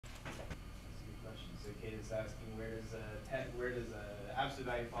just asking where does absolute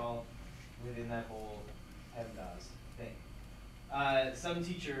value fall within that whole PEMDAS thing. Some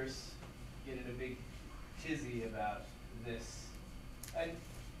teachers get in a big tizzy about this. And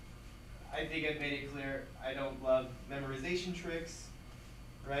I think I've made it clear I don't love memorization tricks,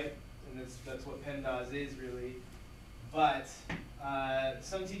 right? And that's what PEMDAS is really. But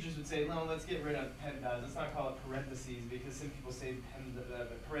some teachers would say, no, let's get rid of PEMDAS. Let's not call it parentheses because some people say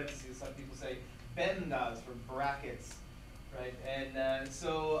parentheses. Some people say BEMDAS for brackets, right? And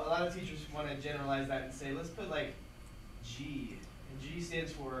so a lot of teachers want to generalize that and say, let's put like G. And G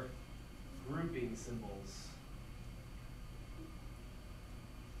stands for grouping symbols.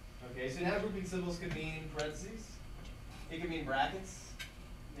 Okay, so now grouping symbols could mean parentheses. It could mean brackets.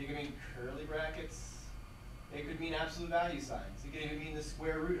 It could mean curly brackets. It could mean absolute value signs. It could even mean the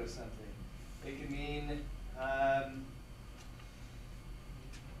square root of something. It could mean I'm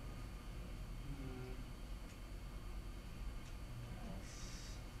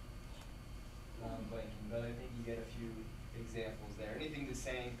blanking, but I think you get a few examples there. Anything that's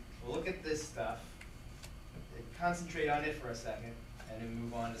saying, well, look at this stuff, concentrate on it for a second, and then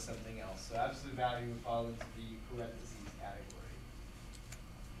move on to something else. So absolute value would fall into the parentheses category.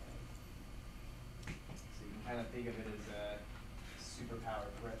 Okay. So you can kind of think of it as a superpower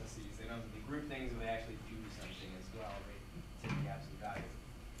parentheses. They don't really group things, but they actually do something as well. They take the absolute value.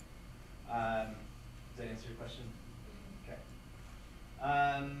 Does that answer your question? Okay.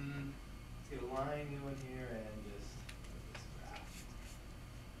 Let's get a line going here and just put this graph.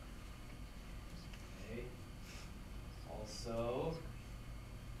 Okay. Also,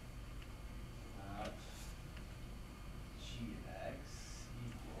 g of x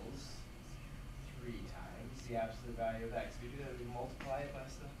equals 3 times the absolute value of x. We do that, we multiply it by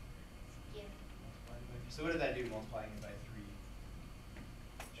stuff? Yeah. Multiply it by 3. So what did that do, multiplying it by 3?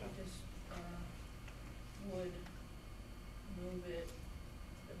 I just would move it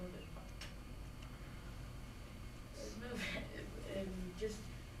and just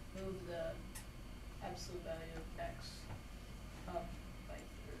move the absolute value of x up by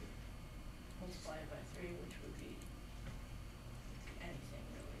 3. Multiply it by 3, which would be anything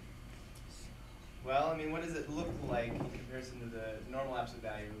really. Well, I mean, what does it look like in comparison to the normal absolute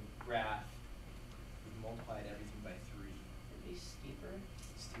value graph? We multiplied everything by 3. It'd be steeper.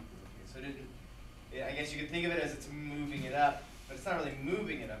 Steeper, okay. So I guess you could think of it as it's moving it up, but it's not really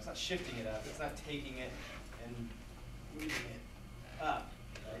moving it up. It's not shifting it up. It's not taking it and moving it up,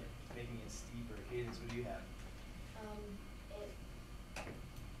 right? Making it steeper. Cadence, what do you have?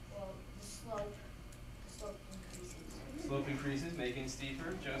 The slope increases. Slope increases, making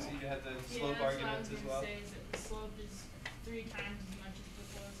steeper. Josie, you had the slope Yeah, argument as well. Say is that the slope is 3 times as much as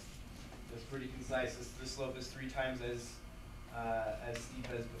before. That's pretty concise. The slope is 3 times as steep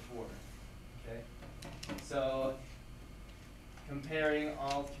as before. Okay. So comparing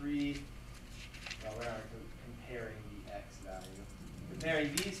all 3. Well, we're not comparing the x value.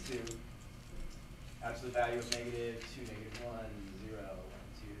 Comparing these two, absolute value of -2, -1, 0, 1,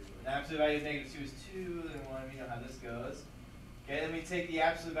 2. And absolute value of -2 is 2, then 1, we know how this goes. Okay, then we take the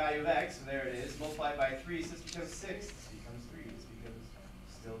absolute value of x, so there it is, multiplied by 3, so this becomes 6, this becomes 3, this becomes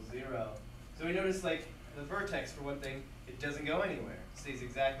still 0. So we notice, like, the vertex, for one thing, it doesn't go anywhere. It stays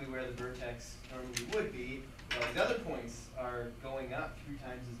exactly where the vertex normally would be, while the other points are going up 3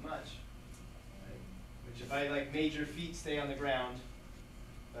 times as much. Right? Which if I, like, made your feet stay on the ground,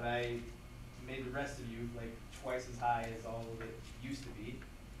 but I made the rest of you, like, twice as high as all of it used to be,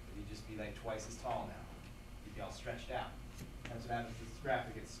 you'd just be, like, twice as tall now. You'd be all stretched out. That's what happens to this graph.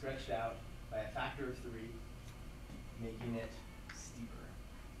 It gets stretched out by a factor of 3, making it steeper,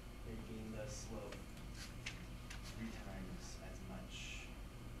 making the slope 3 times as much.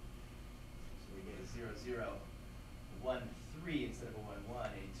 So we get a 0, 0, 1, 3 instead of a 1,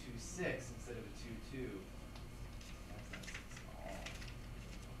 1, a 2, 6 instead of a 2, 2. That's not small.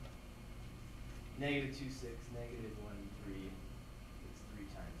 -2, 6, -1, 3. It's 3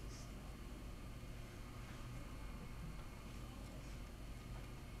 times as small.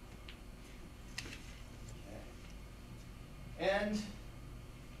 And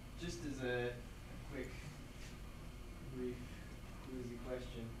just as a quick, brief, quizzy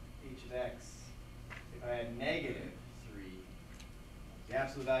question, h of x, if I had -3, the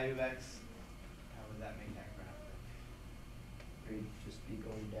absolute value of x, how would that make that graph look? It'd just be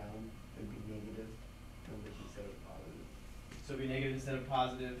going down. It'd be negative numbers instead of positive. So it'd be negative instead of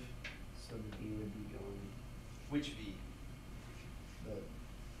positive. So the b would be going Which v? the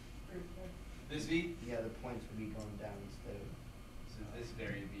This v? yeah, the points would be going down instead of So this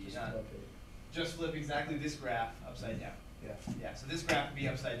very v. just not- flip it. Just flip exactly this graph upside down. Yeah. Yeah, so this graph would be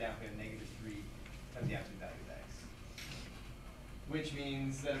upside down. We have -3. times the absolute value of x. Which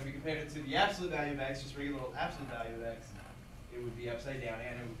means that if we compared it to the absolute value of x, just regular old absolute value of x, it would be upside down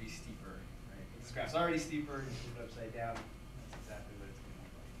and it would be steeper, right? This graph's already steeper, and if you put it upside down, that's exactly what it's going to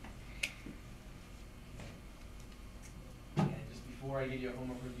look like. And just before I give you a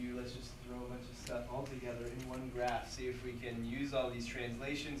homework review, let's just throw a bunch of stuff all together in one graph. See if we can use all these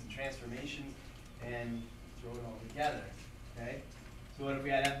translations and transformations and throw it all together, okay? So what if we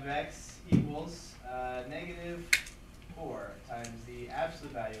had f of x equals negative 4 times the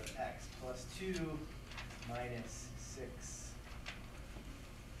absolute value of x plus 2 minus 6.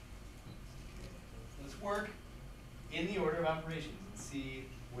 Let's work in the order of operations and see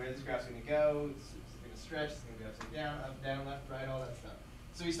where this graph's going to go. It's going to stretch, it's going to be upside down, up, down, left, right, all that stuff.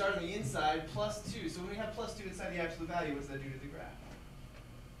 So we start on the inside, plus 2. So when we have plus 2 inside the absolute value, what does that do to the graph?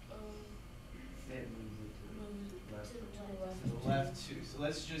 It moves it to the left. to the left. To the left 2. So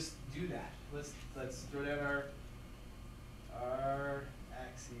let's just do that. Let's throw down our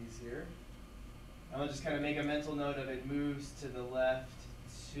axes here. And I'll just kind of make a mental note of it moves to the left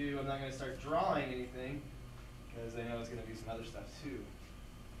 2. I'm not going to start drawing anything because I know it's going to do some other stuff too.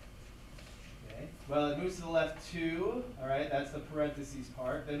 Okay. Well, it moves to the left 2. All right, that's the parentheses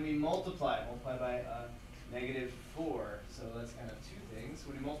part. Then we multiply by negative 4. So that's kind of two things.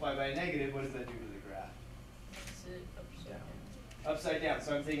 When you multiply by a negative, what does that do to the graph? Makes it upside Down. down. Upside down.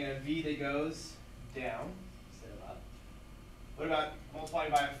 So I'm taking a v that goes down instead of up. What about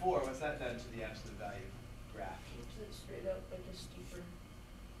multiplying by a 4? What's that done to the absolute value graph? Keeps it straight up, but just steeper.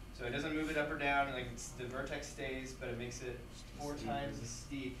 So it doesn't move it up or down, like the vertex stays, but it makes it 4 times as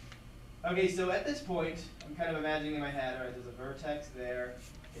steep. Okay, so at this point, I'm kind of imagining in my head, all right, there's a vertex there.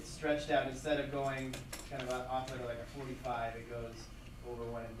 It's stretched out. Instead of going kind of off at like a 45, it goes over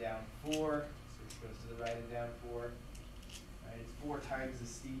 1 and down 4. So it goes to the right and down 4. Right, it's 4 times as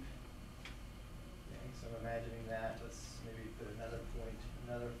steep. Okay, so I'm imagining that. Let's maybe put another point,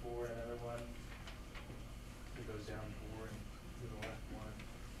 another 4, another 1. It goes down 4 and to the left 1.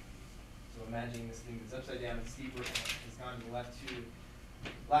 So imagining this thing that's upside down and steeper has gone to the left 2.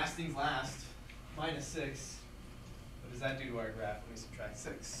 Last things last, minus 6. What does that do to our graph when we subtract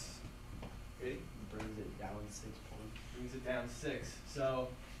 6? Ready? Brings it down 6 points. Brings it down 6. So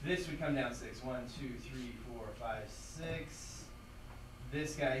this would come down 6. 1, 2, 3, 4, 5, 6.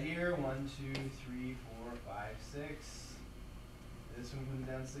 This guy here, 1, 2, 3, 4, 5, 6. This one comes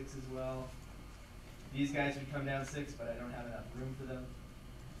down 6 as well. These guys would come down 6, but I don't have enough room for them.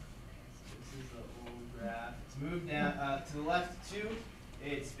 So this is the old graph. It's moved down to the left 2.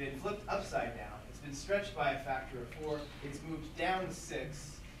 It's been flipped upside down. It's been stretched by a factor of 4. It's moved down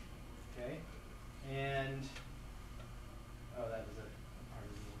 6. Okay? And, oh, that was a part of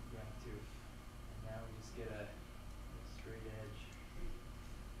the old graph too. And now we just get a straight edge,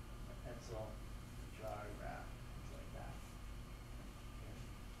 a pencil, draw a graph, things like that. Okay.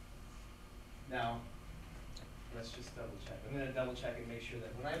 Now, let's just double check. I'm going to double check and make sure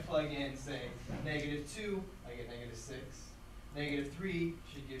that when I plug in, say, negative 2, I get negative 6. Negative 3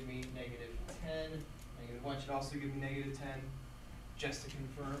 should give me negative 10. Negative 1 should also give me negative 10, just to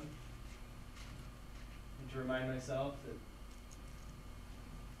confirm. And to remind myself that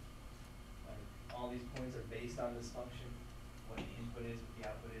like, all these points are based on this function, what the input is, what the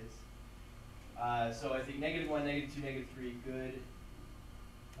output is. So I think negative 1, negative 2, negative 3, good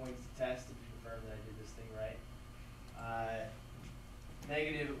points to test to confirm that I did this thing right.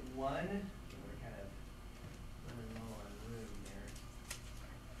 Negative 1, we're kind of running low on room there.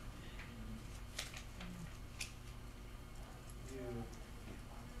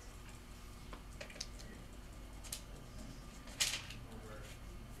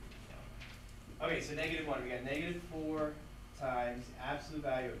 Okay, so negative 1, we got negative 4 times the absolute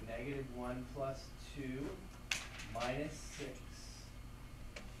value of negative 1 plus 2 minus 6.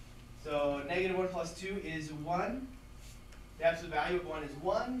 So negative 1 plus 2 is 1. The absolute value of 1 is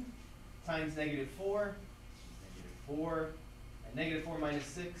 1 times negative 4, negative 4. And negative 4 minus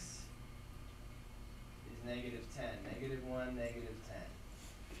 6 is negative 10. Negative 1, negative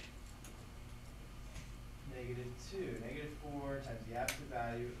 10. Negative 2. Negative 4 times the absolute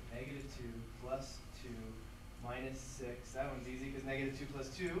value of negative 2 plus 2 minus 6. That one's easy because negative 2 plus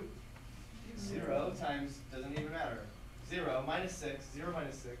 2 is 0 times, doesn't even matter. 0 minus 6, 0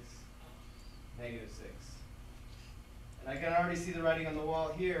 minus 6, negative 6. And I can already see the writing on the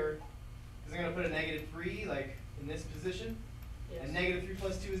wall here because I'm going to put a negative 3 like in this position. Yes. And negative 3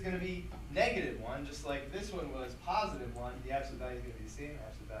 plus 2 is going to be negative 1, just like this one was positive 1. The absolute value is going to be the same. The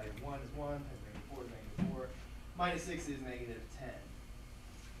absolute value of 1 is 1, times negative 4 is negative 4. Minus 6 is negative 10.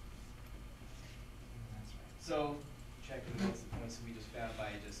 That's right. So check the points we just found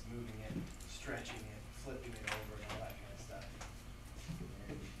by just moving it straight stretching it, flipping it over, and all that kind of stuff.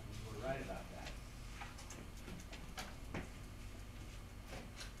 And we're right about that.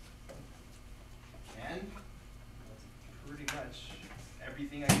 And that's pretty much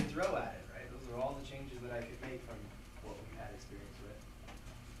everything I could throw at it, right? Those are all the changes that I could make from what we've had experience with.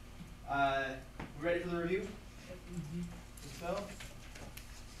 We ready for the review? Think so?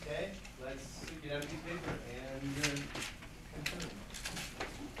 Okay, let's get out a piece of paper and confirm.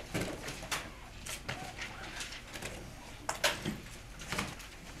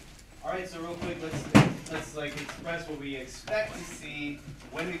 All right, so real quick, let's like express what we expect to see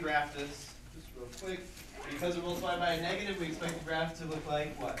when we graph this. Just real quick, because we're multiplied by a negative, we expect the graph to look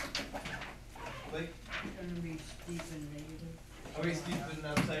like what? Like? Gonna be steep and negative. Okay, steep and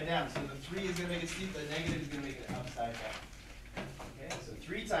upside down. So the 3 is going to make it steep, the negative is going to make it upside down. Okay, so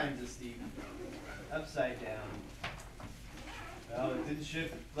 3 times the steep, upside down. Well, it didn't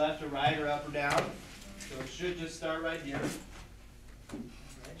shift left or right or up or down, so it should just start right here. Right,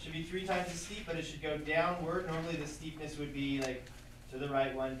 it should be 3 times the steep, but it should go downward. Normally the steepness would be like to the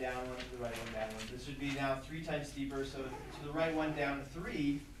right one, down one, to the right one, down one. This should be now 3 times steeper, so to the right one, down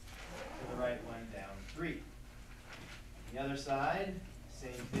 3, to the right one, down 3. The other side,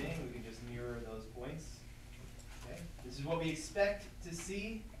 same thing, we can just mirror those points. Okay, this is what we expect to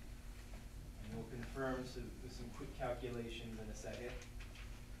see, and we'll confirm with some quick calculations in a second.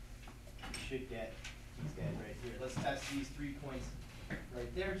 We should get these guys right here. Let's test these 3 points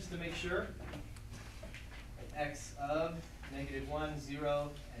right there just to make sure. X of -1,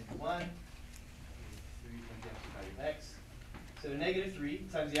 0, and 1. 3 times the absolute value of x. So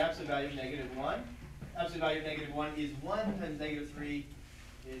 -3 times the absolute value of -1. Absolute value of -1 is 1 times -3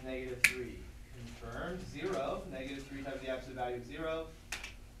 is -3. Confirmed. 0. -3 times the absolute value of 0.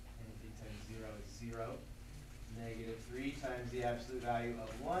 Anything times 0 is 0. -3 times the absolute value of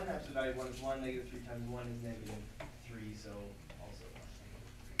 1. Absolute value of 1 is 1. -3 times 1 is -3. So also 1.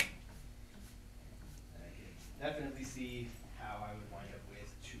 -3. And I can definitely see how I would wind up with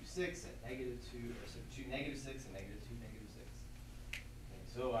 2, 6 at -2, or so 2, -6 and -2, -6. Okay,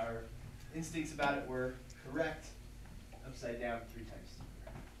 so our instincts about it were correct. Upside down 3 times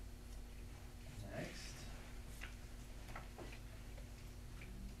steeper. Next.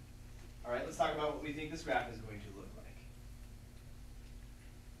 All right, let's talk about what we think this graph is going to look like.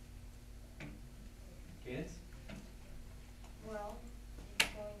 Cadence? Well, it's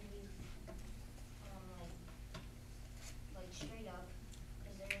going to be, like straight up,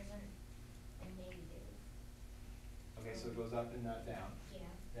 because there isn't a negative. Okay, so it goes up and not down. Yeah,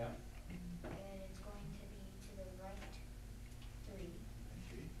 Yeah. and it's going to be to the right 3.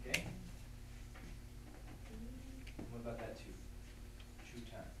 Okay. What about that 2? 2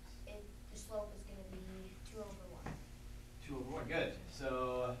 times. The slope is going to be 2 over 1. 2 over 1, good.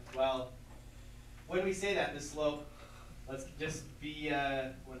 So, well, when we say that, the slope, let's just be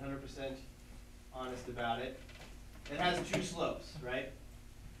 100% honest about it. It has 2 slopes, right?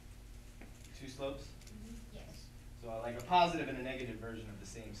 2 slopes? Yes. So like a positive and a negative version of the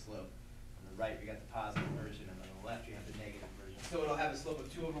same slope. On the right, we got the positive version, and on the left, we have the negative version. So it'll have a slope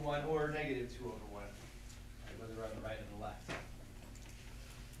of 2 over 1 or -2 over 1, right, whether we're on the right or the left.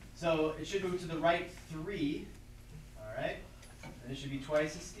 So it should move to the right 3, all right? And it should be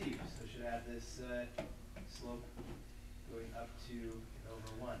twice as steep, so it should have this slope going up to and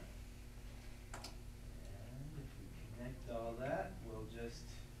over 1. And if we connect all that, we'll just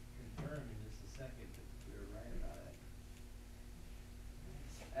confirm in just a second that we were right about it.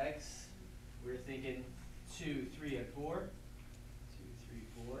 X, we're thinking 2, 3, and 4. 2, 3,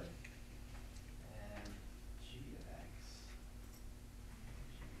 4. And g of x.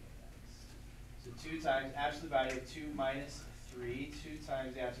 So 2 times absolute value of 2 minus 3. 2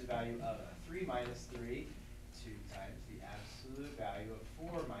 times the absolute value of 3 minus 3. 2 times the absolute value of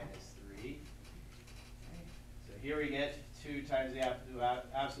 4 minus 3. Okay. So here we get 2 times the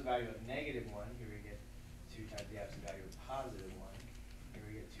absolute value of -1. Here we get 2 times the absolute value of +1. Here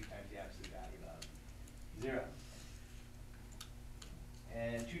we get 2 times the absolute value of 0.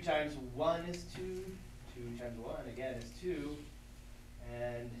 And 2 times 1 is 2. 2 times 1 again is 2.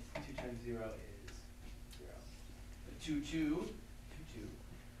 And 2 times 0 is 0. 2, 2, 2, 2,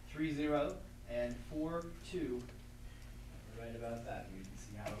 3, 0, and 4, 2. We're right about that. We can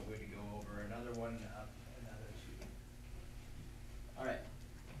see how it would go over another one, up another 2. All right.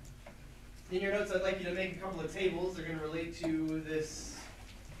 In your notes, I'd like you to make a couple of tables. They're going to relate to this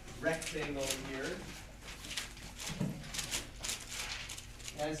rectangle here.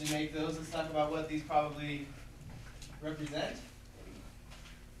 As you make those, let's talk about what these probably represent.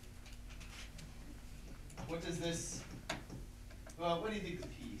 What does this, well, what do you think the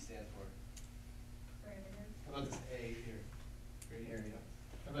P stands for? perimeter. How about this A here? Great area.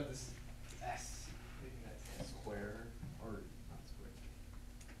 How about this S? What do you think that stands for? Square, or not square.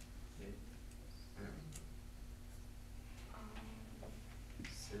 Shape.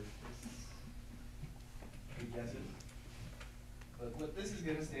 Surface. Good guesses? But what this is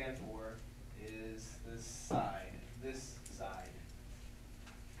gonna stand for is this side, this side.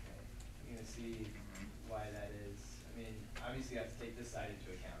 Okay, you're gonna see why that is. I mean, obviously you have to take this side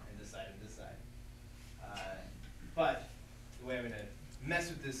into account, and this side and this side. But the way I'm gonna mess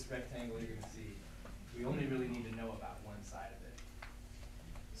with this rectangle, you're gonna see, we only really need to know about one side of it.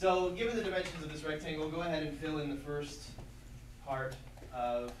 So, given the dimensions of this rectangle, go ahead and fill in the first part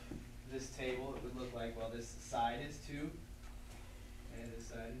of this table. It would look like, well, this side is 2, and this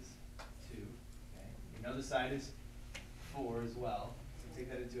side is 2. Okay, you know the side is 4 as well, so take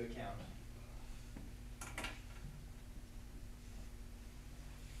that into account.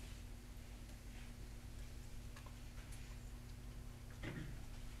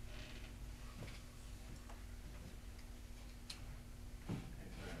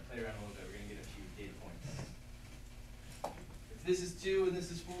 Play around a little bit, we're gonna get a few data points. If this is 2 and this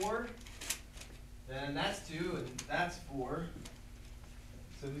is 4, then that's 2 and that's 4.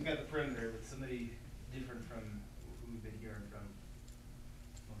 So we've got the perimeter with somebody different from who we've been hearing from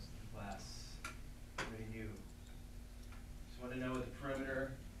most of the class. Somebody new. Just want to know what the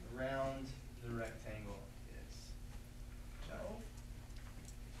perimeter around the rectangle is. Chuck?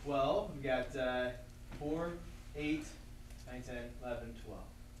 12. We've got 4, 8, 9, 10, 11, 12.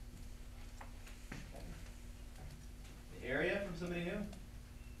 The area from somebody new?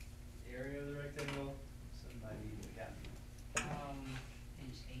 The area of the rectangle? Somebody new. Yeah.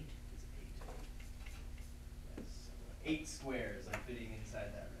 Is 8. It's 8. Yes. 8 squares are fitting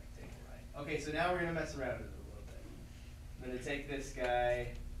inside that rectangle, right? Okay, so now we're gonna mess around with it a little bit. I'm gonna take this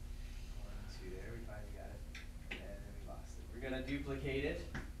guy. 1, 2, there we finally got it. And then we lost it. We're gonna duplicate it.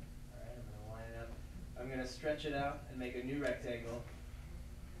 Alright, I'm gonna line it up. I'm gonna stretch it out and make a new rectangle.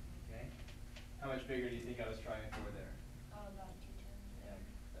 Okay? How much bigger do you think I was trying for there? About 2 times.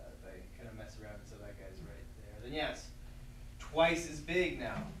 Yeah, if I kind of mess around so that guy's right there, then yes, twice as big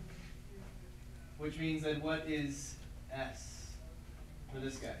now. Which means that what is S for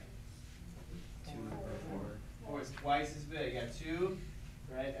this guy? 2 or 4. 4 is twice as big. Yeah, 2,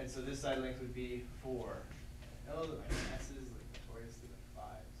 right? And so this side length would be 4. I know that my S's like notoriously like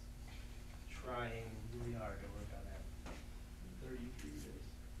 5s. Trying really hard to work on that. 33 years.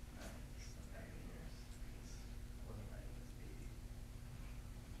 No, it's not that many years. It wasn't right, it was 80.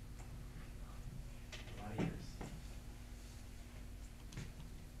 A lot of years.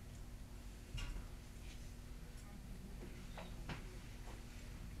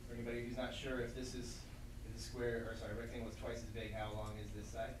 For anybody who's not sure if this is, if the square, or sorry, rectangle is twice as big, how long is this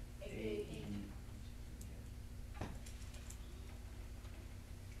side? 8.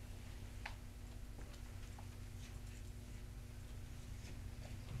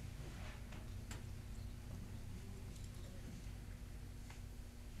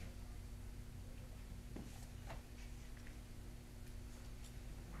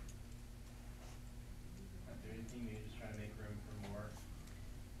 Not doing anything new, just trying to make room for more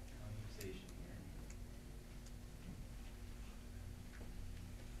conversation here.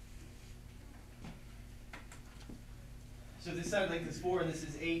 So this side length is 4 and this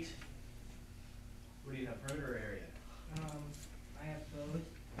is 8. What do you have, perimeter or area? I have both.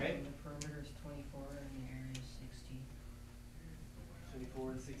 Okay. The perimeter is 24 and the area is 16.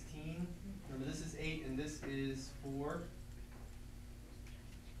 24 and 16. Remember, this is 8 and this is 4.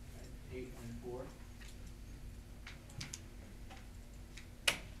 8 and 4.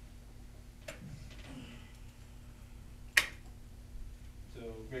 So,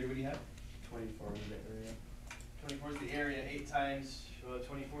 Grady, what do you have? 24 was the area. 24 is the area. 8 times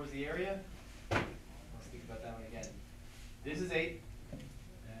 24 is the area. Let's think about that one again. This is 8,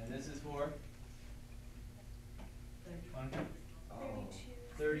 and this is 4. Monica? Oh.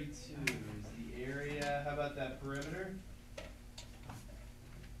 32 is the area. How about that perimeter?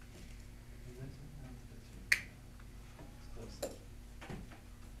 It's close.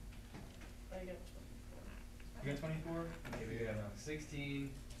 I got 24. You got 24? Okay, we got 16,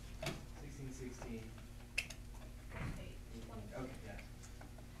 16, 16. Okay, yeah.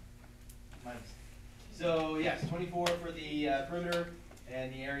 Minus. So, yes, 24 for the perimeter,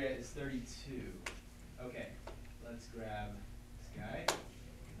 and the area is 32. Okay, let's grab this guy,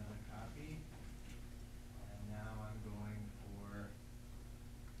 another copy. And now I'm going for,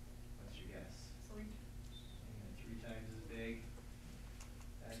 what's your guess? 3. 3 times as big.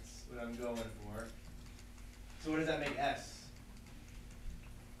 That's what I'm going for. So what does that make S?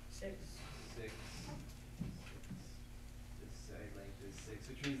 6. 6. 36,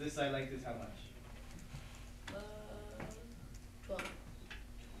 which means this side length is how much? 12. 12.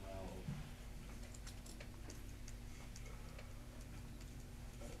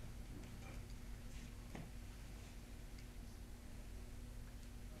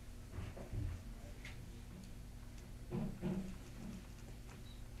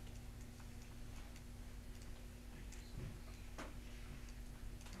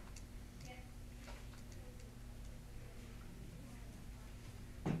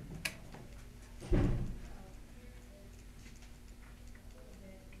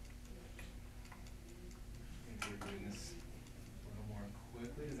 I think we're doing this a little more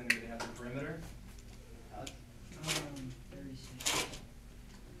quickly. Does anybody have the perimeter? Alex? 36. So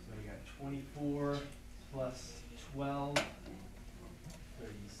we got 24 plus 12,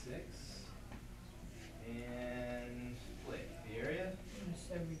 36. And Blake, the area?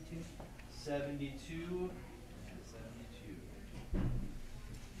 72. 72. And 72.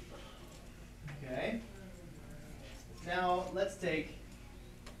 Okay. Now let's take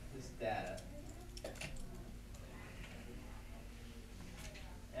this data.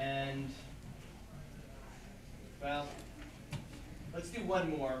 And well, let's do one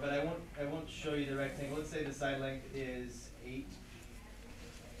more, but I won't show you the rectangle. Let's say the side length is 8.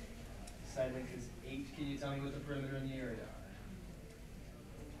 The side length is 8. Can you tell me what the perimeter and the area are?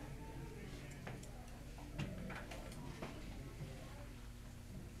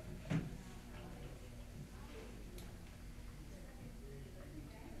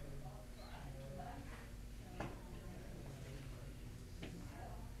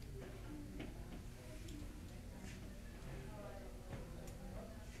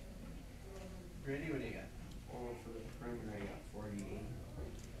 Brady, what do you got? Oh, for the perimeter, I got 48.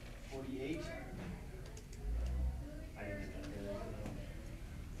 48. I didn't get that there.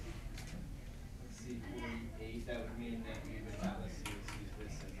 Let's see, 48. That would mean that we would have, let's use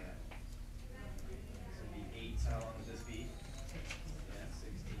this as a, this would be 8. So how long would this be? Yeah,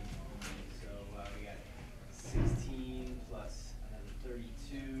 16. So we got 16 plus another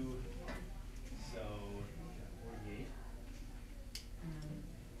 32. So we got 48.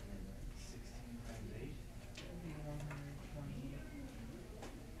 16 times 8. That'd be 128.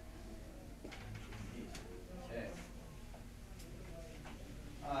 Okay.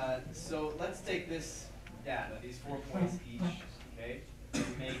 So let's take this data, these 4 points each, okay,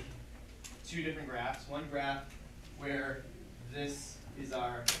 and make 2 different graphs. One graph where this is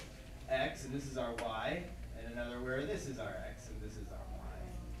our x and this is our y, and another where this is our x and this is our y.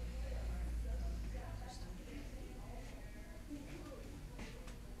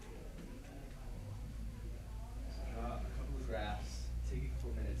 So draw a couple of graphs. Take a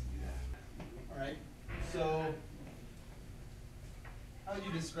couple minutes to do that. All right. So how would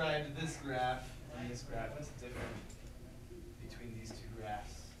you describe this graph and this graph? What's the difference between these 2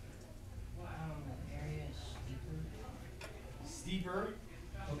 graphs? Area is steeper. Steeper.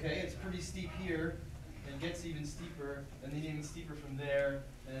 Okay, it's pretty steep here, and gets even steeper, and then even steeper from there,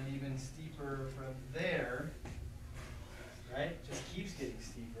 and then even steeper from there. Right? Just keeps getting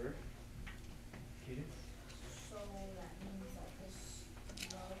steeper. Katie? So that means that this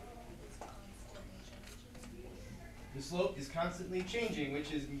slope is constantly changing. The slope is constantly changing,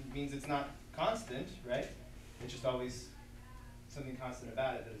 which means it's not constant, right? It's just always something constant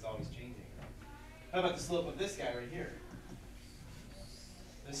about it, that it's always changing. How about the slope of this guy right here?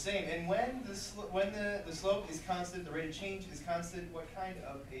 The same. And when the slope is constant, the rate of change is constant, what kind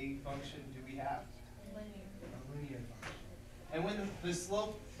of a function do we have? Linear. A linear function. And when the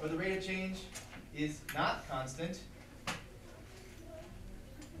slope or the rate of change is not constant,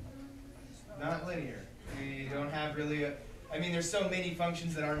 not linear. We don't have really a, I mean, there's so many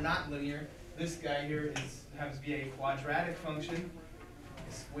functions that are not linear. This guy here happens to be a quadratic function,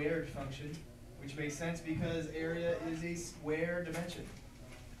 a squared function, which makes sense because area is a square dimension.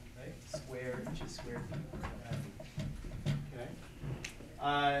 Right? Squared, which is squared.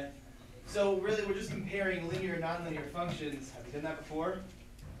 Okay. So really we're just comparing linear and nonlinear functions. Have you done that before?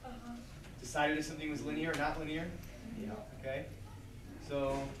 Uh-huh. Decided if something was linear or not linear? Yeah. Okay.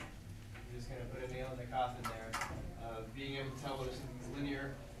 So I'm just going to put a nail in the coffin there of being able to tell whether something's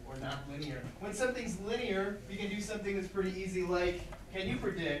linear or not linear. When something's linear, we can do something that's pretty easy, like, can you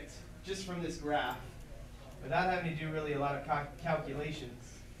predict, just from this graph, without having to do really a lot of calculations,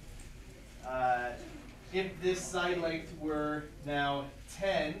 if this side length were now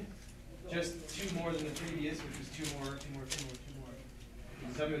 10, just 2 more than the previous, which was 2 more. Can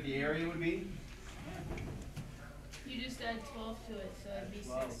you tell me what the area would be? You just add 12 to it, so it'd be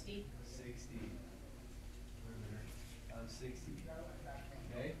 12. 60. 60. Of 60.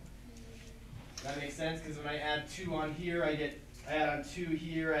 Okay? That makes sense because when I add 2 on here, I get I add on 2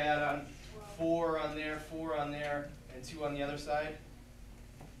 here, I add on 4 on there, and 2 on the other side.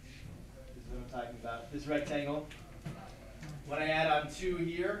 This is what I'm talking about, this rectangle. When I add on 2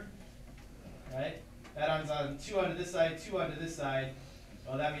 here, right, add on 2 onto this side, 2 onto this side,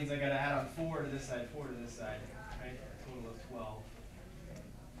 well, that means I gotta add on 4 to this side, 4 to this side, right, a total of 12.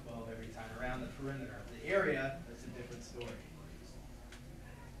 12 every time around the perimeter. The area, that's a different story.